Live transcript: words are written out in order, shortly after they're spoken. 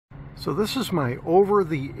So this is my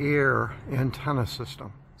over-the-air antenna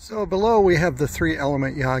system. So below we have the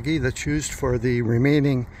 3-element Yagi that's used for the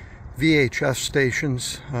remaining VHF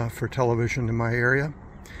stations for television in my area.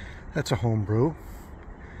 That's a homebrew.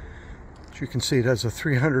 As you can see, it has a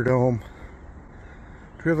 300 ohm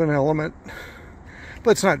driven element, but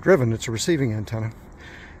it's not driven, it's a receiving antenna.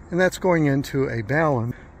 And that's going into a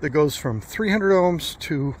balun that goes from 300 ohms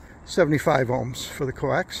to 75 ohms for the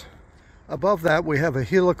coax. Above that we have a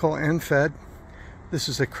helical end fed. This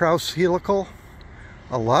is a Krauss helical,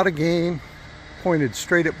 a lot of gain, pointed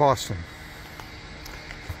straight at Boston.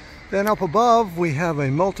 Then up above we have a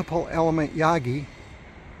multiple element Yagi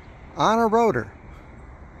on a rotor.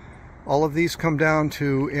 All of these come down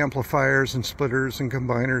to amplifiers and splitters and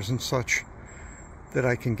combiners and such that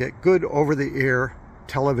I can get good over-the-air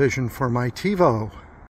television for my TiVo.